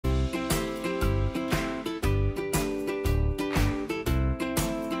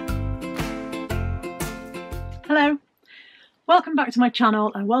Hello, welcome back to my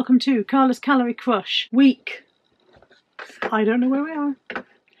channel and welcome to Carla's Calorie Crush week, I don't know where we are,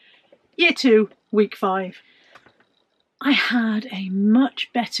 year 2, week 5. I had a much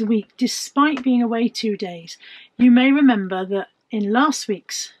better week despite being away 2 days. You may remember that in last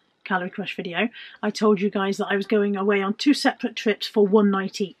week's Calorie Crush video I told you guys that I was going away on 2 separate trips for 1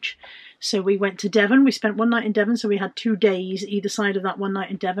 night each. So we went to Devon, we spent 1 night in Devon, so we had 2 days either side of that 1 night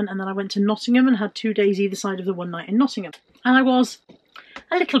in Devon, and then I went to Nottingham and had 2 days either side of the 1 night in Nottingham. And I was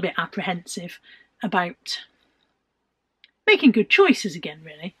a little bit apprehensive about making good choices again,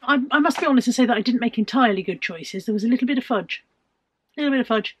 really. I must be honest and say that I didn't make entirely good choices. There was a little bit of fudge.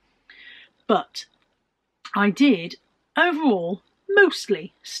 But I did, overall,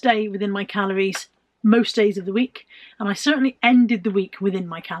 mostly stay within my calories most days of the week, and I certainly ended the week within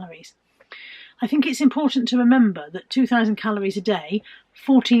my calories. I think it's important to remember that 2,000 calories a day,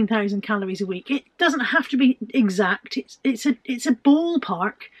 14,000 calories a week, it doesn't have to be exact, it's a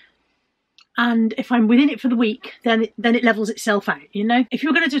ballpark, and if I'm within it for the week, then it levels itself out, you know? If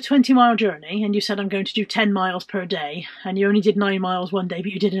you're going to do a 20-mile journey, and you said I'm going to do 10 miles per day, and you only did 9 miles one day,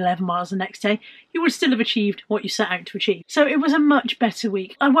 but you did 11 miles the next day, you would still have achieved what you set out to achieve. So it was a much better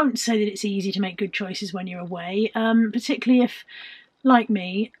week. I won't say that it's easy to make good choices when you're away, particularly if, like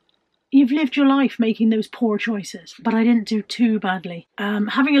me, you've lived your life making those poor choices. But I didn't do too badly.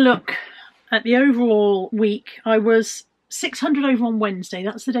 Having a look at the overall week, I was 600 over on Wednesday.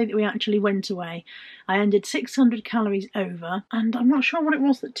 That's the day that we actually went away. I ended 600 calories over, and I'm not sure what it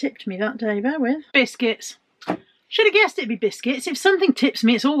was that tipped me that day. Bear with. Biscuits. Should have guessed it'd be biscuits. If something tips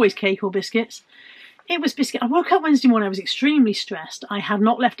me, it's always cake or biscuits. It was biscuit. I woke up Wednesday morning, I was extremely stressed. I had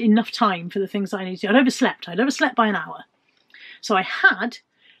not left enough time for the things that I needed to do. I'd overslept by an hour. So I had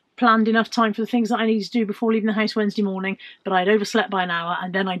planned enough time for the things that I needed to do before leaving the house Wednesday morning, but I'd overslept by an hour,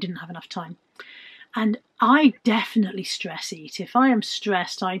 and then I didn't have enough time. And I definitely stress eat. If I am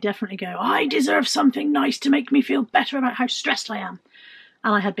stressed, I definitely go, I deserve something nice to make me feel better about how stressed I am.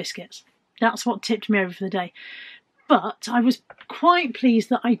 And I had biscuits. That's what tipped me over for the day. But I was quite pleased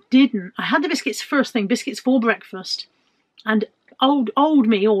that I didn't. I had the biscuits first thing, biscuits for breakfast. And old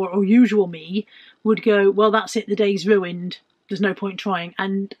me, or usual me, would go, well, that's it, the day's ruined. There's no point trying.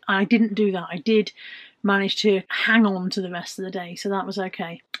 And I didn't do that. I did manage to hang on to the rest of the day, so that was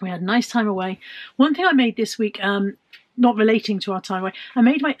okay. We had a nice time away. One thing I made this week, not relating to our time away, I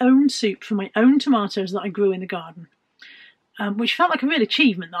made my own soup from my own tomatoes that I grew in the garden, which felt like a real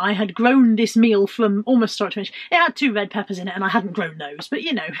achievement, that I had grown this meal from almost start to finish. It had 2 red peppers in it, and I hadn't grown those, but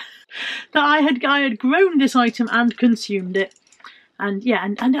you know, that I had grown this item and consumed it. And yeah,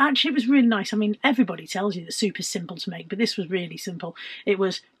 and actually it was really nice. I mean, everybody tells you that soup is simple to make, but this was really simple. It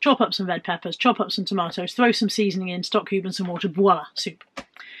was chop up some red peppers, chop up some tomatoes, throw some seasoning in, stock cube and some water, voila, soup.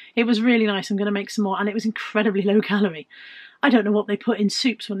 It was really nice. I'm going to make some more, and it was incredibly low calorie. I don't know what they put in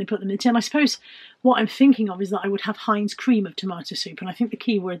soups when they put them in a tin. I suppose what I'm thinking of is that I would have Heinz cream of tomato soup, and I think the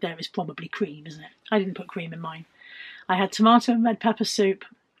key word there is probably cream, isn't it? I didn't put cream in mine. I had tomato and red pepper soup,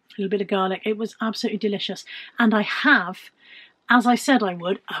 a little bit of garlic. It was absolutely delicious. And I have, as I said I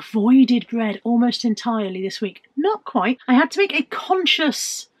would, avoided bread almost entirely this week. Not quite. I had to make a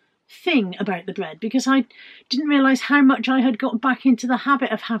conscious thing about the bread because I didn't realise how much I had got back into the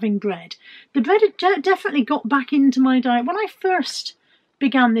habit of having bread. The bread had definitely got back into my diet. When I first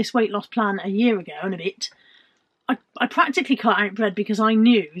began this weight loss plan a year ago and a bit, I practically cut out bread because I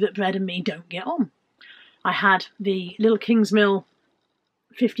knew that bread and me don't get on. I had the Little Kingsmill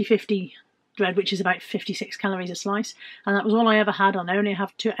 50-50 bread, which is about 56 calories a slice, and that was all I ever had, and I only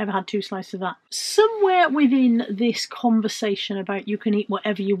ever had 2 slices of that. Somewhere within this conversation about you can eat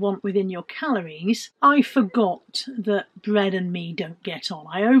whatever you want within your calories, I forgot that bread and me don't get on.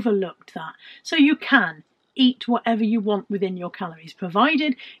 I overlooked that. So you can eat whatever you want within your calories,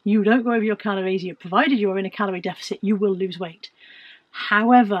 provided you don't go over your calories, provided you're in a calorie deficit, you will lose weight.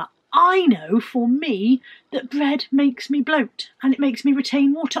 However, I know for me that bread makes me bloat and it makes me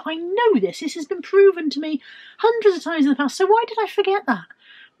retain water. I know this. This has been proven to me hundreds of times in the past. So why did I forget that?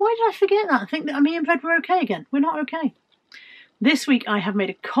 Why did I forget that? I think that me and bread were okay again. We're not okay. This week I have made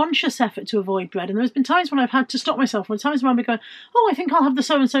a conscious effort to avoid bread, and there's been times when I've had to stop myself. There times when I've been going, oh, I think I'll have the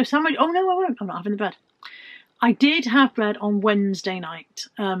so-and-so sandwich. Oh, no, I won't. I'm not having the bread. I did have bread on Wednesday night.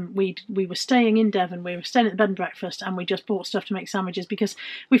 We were staying in Devon, we were staying at the bed and breakfast, and we just bought stuff to make sandwiches because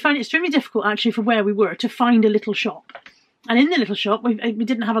we found it extremely difficult, actually, for where we were to find a little shop. And in the little shop, we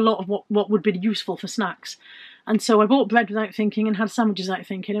didn't have a lot of what would be useful for snacks. And so I bought bread without thinking and had sandwiches without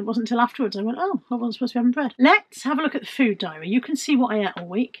thinking. It wasn't until afterwards I went, oh, I wasn't supposed to be having bread. Let's have a look at the food diary. You can see what I ate all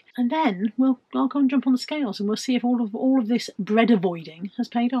week, and then I'll go and jump on the scales and we'll see if all of this bread avoiding has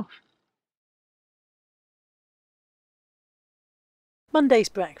paid off. Monday's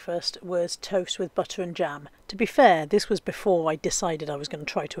breakfast was toast with butter and jam. To be fair, this was before I decided I was going to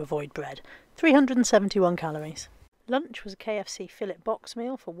try to avoid bread. 371 calories. Lunch was a KFC fillet box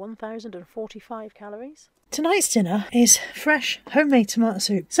meal for 1,045 calories. Tonight's dinner is fresh, homemade tomato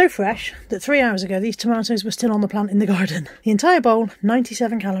soup. So fresh that 3 hours ago these tomatoes were still on the plant in the garden. The entire bowl,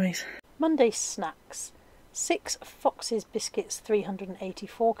 97 calories. Monday's snacks. 6 Fox's biscuits,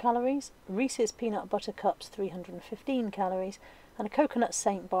 384 calories. Reese's peanut butter cups, 315 calories. And a coconut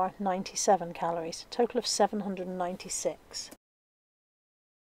Saint bar, 97 calories. Total of 796.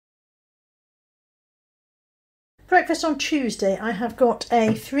 Breakfast on Tuesday, I have got a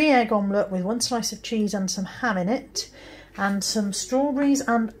 3-egg omelette with 1 slice of cheese and some ham in it, and some strawberries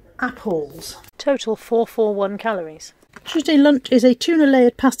and apples. Total 441 calories. Tuesday lunch is a tuna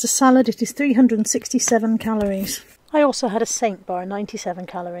layered pasta salad. It is 367 calories. I also had a Saint bar, 97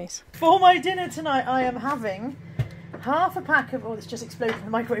 calories. For my dinner tonight, I am having half a pack of, oh, it's just exploded in the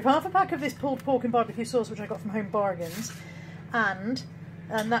microwave, half a pack of this pulled pork and barbecue sauce, which I got from Home Bargains, and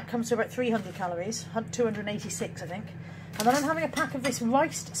that comes to about 300 calories, 286 I think. And then I'm having a pack of this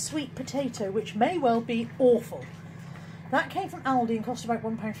riced sweet potato, which may well be awful. That came from Aldi and cost about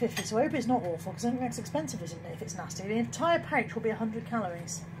 £1.50, so I hope it's not awful, because I think that's expensive, isn't it, if it's nasty. The entire pouch will be 100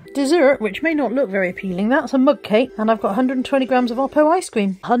 calories. Dessert, which may not look very appealing, that's a mug cake, and I've got 120 grams of Oppo ice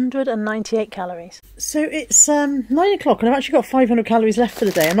cream. 198 calories. So it's 9 o'clock, and I've actually got 500 calories left for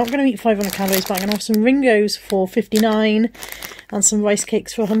the day. I'm not going to eat 500 calories, but I'm going to have some Ringos for 59, and some rice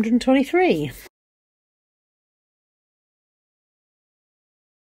cakes for 123.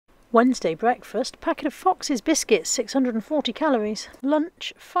 Wednesday breakfast, packet of Fox's biscuits, 640 calories.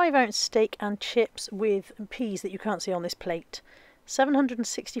 Lunch, 5-ounce steak and chips with peas that you can't see on this plate,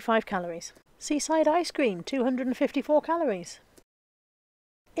 765 calories. Seaside ice cream, 254 calories.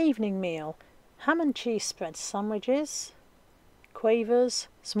 Evening meal, ham and cheese spread sandwiches, Quavers,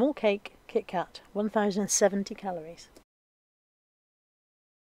 small cake, Kit Kat, 1070 calories.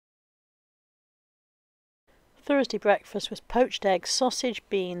 Thursday breakfast was poached eggs, sausage,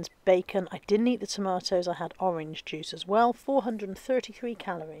 beans, bacon. I didn't eat the tomatoes, I had orange juice as well, 433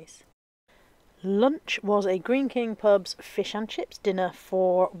 calories. Lunch was a Green King Pub's fish and chips dinner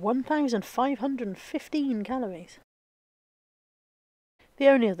for 1,515 calories. The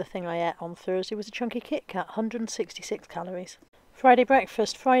only other thing I ate on Thursday was a chunky Kit Kat, 166 calories. Friday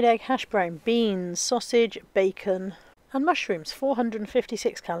breakfast, fried egg, hash brown, beans, sausage, bacon and mushrooms,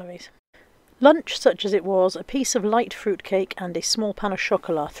 456 calories. Lunch, such as it was, a piece of light fruit cake and a small pan of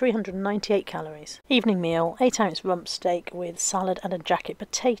chocolat, 398 calories. Evening meal, 8-ounce rump steak with salad and a jacket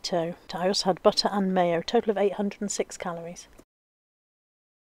potato. I also had butter and mayo, total of 806 calories.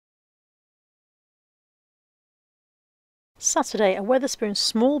 Saturday, a Wetherspoon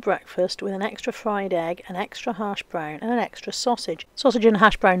small breakfast with an extra fried egg, an extra hash brown and an extra sausage. Sausage and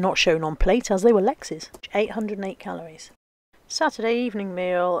hash brown not shown on plate as they were Lex's, 808 calories. Saturday evening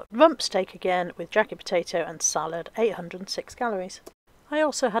meal, rump steak again with jacket potato and salad, 806 calories. I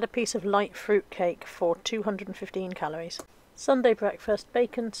also had a piece of light fruit cake for 215 calories. Sunday breakfast,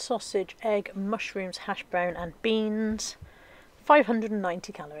 bacon, sausage, egg, mushrooms, hash brown and beans,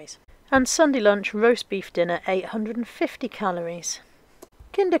 590 calories. And Sunday lunch, roast beef dinner, 850 calories.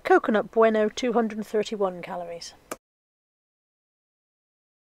 Kinder Coconut Bueno, 231 calories.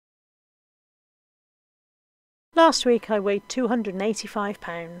 Last week I weighed 285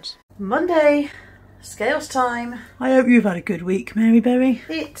 pounds. Monday, scales time. I hope you've had a good week, Mary Berry.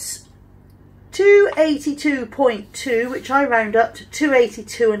 It's 282.2, which I round up to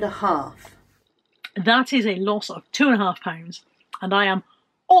 282.5. That is a loss of 2.5 pounds, and I am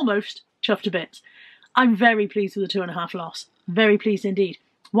almost chuffed to bits. I'm very pleased with the 2.5 loss. Very pleased indeed.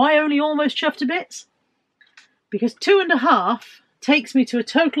 Why only almost chuffed to bits? Because 2.5 takes me to a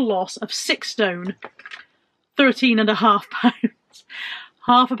total loss of 6 stone. 13.5 pounds.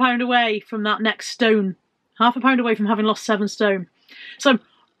 Half a pound away from that next stone. Half a pound away from having lost 7 stone. So I'm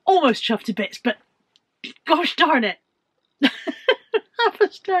almost chuffed to bits, but gosh darn it. Half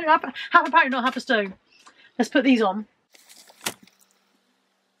a stone. Half a pound, not half a stone. Let's put these on.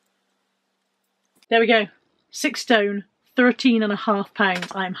 There we go. 6 stone, 13.5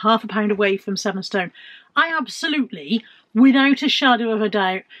 pounds. I'm half a pound away from 7 stone. I absolutely, without a shadow of a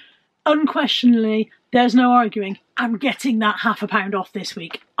doubt, unquestionably, there's no arguing, I'm getting that half a pound off this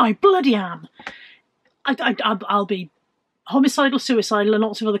week. I bloody am. I'll be homicidal, suicidal and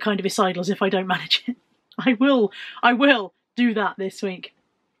lots of other kind of icidals if I don't manage it. I will do that this week.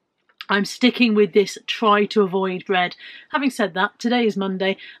 I'm sticking with this try to avoid bread. Having said that, today is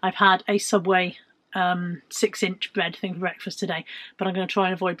Monday. I've had a Subway 6-inch bread thing for breakfast today, but I'm going to try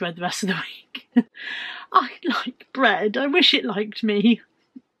and avoid bread the rest of the week. I like bread. I wish it liked me.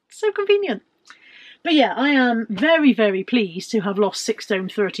 It's so convenient. But yeah, I am very, very pleased to have lost 6 stone,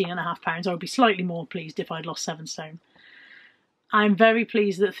 13.5 pounds. I would be slightly more pleased if I'd lost 7 stone. I'm very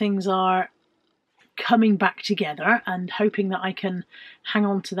pleased that things are coming back together and hoping that I can hang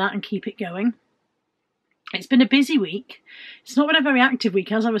on to that and keep it going. It's been a busy week. It's not been a very active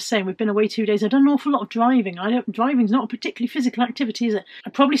week. As I was saying, we've been away 2 days. I've done an awful lot of driving. Driving's not a particularly physical activity, is it?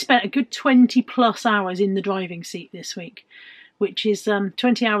 I probably spent a good 20 plus hours in the driving seat this week, which is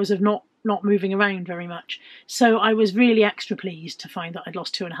 20 hours of not moving around very much. So I was really extra pleased to find that I'd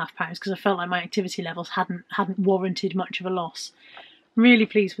lost 2.5 pounds because I felt like my activity levels hadn't warranted much of a loss. Really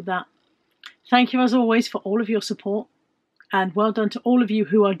pleased with that. Thank you as always for all of your support, and well done to all of you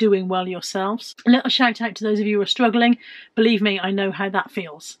who are doing well yourselves. A little shout out to those of you who are struggling. Believe me, I know how that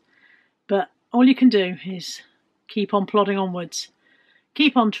feels. But all you can do is keep on plodding onwards.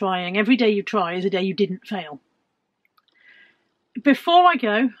 Keep on trying. Every day you try is a day you didn't fail. Before I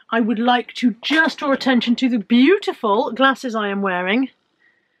go, I would like to just draw attention to the beautiful glasses I am wearing.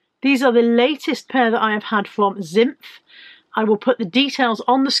 These are the latest pair that I have had from Zimpf. I will put the details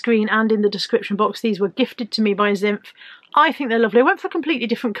on the screen and in the description box. These were gifted to me by Zimpf. I think they're lovely. I went for a completely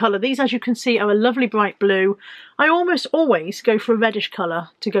different colour. These, as you can see, are a lovely bright blue. I almost always go for a reddish colour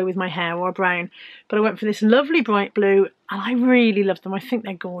to go with my hair, or a brown, but I went for this lovely bright blue and I really love them. I think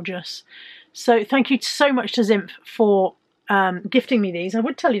they're gorgeous. So thank you so much to Zimpf for gifting me these. I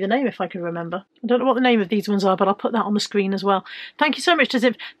would tell you the name if I could remember. I don't know what the name of these ones are, but I'll put that on the screen as well. Thank you so much to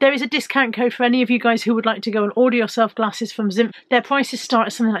Zimpf. There is a discount code for any of you guys who would like to go and order yourself glasses from Zimpf. Their prices start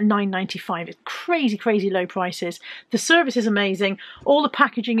at something like £9.95. It's crazy, crazy low prices. The service is amazing. All the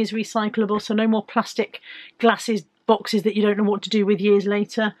packaging is recyclable, so no more plastic glasses boxes that you don't know what to do with years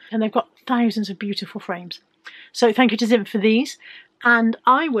later. And they've got thousands of beautiful frames. So thank you to Zimpf for these. And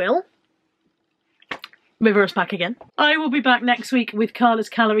I will reverse back again. I will be back next week with Carla's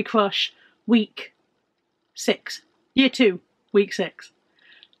Calorie Crush, week 6. Year 2, week 6.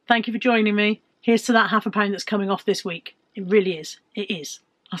 Thank you for joining me. Here's to that £0.5 that's coming off this week. It really is. It is.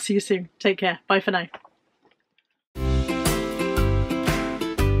 I'll see you soon. Take care. Bye for now.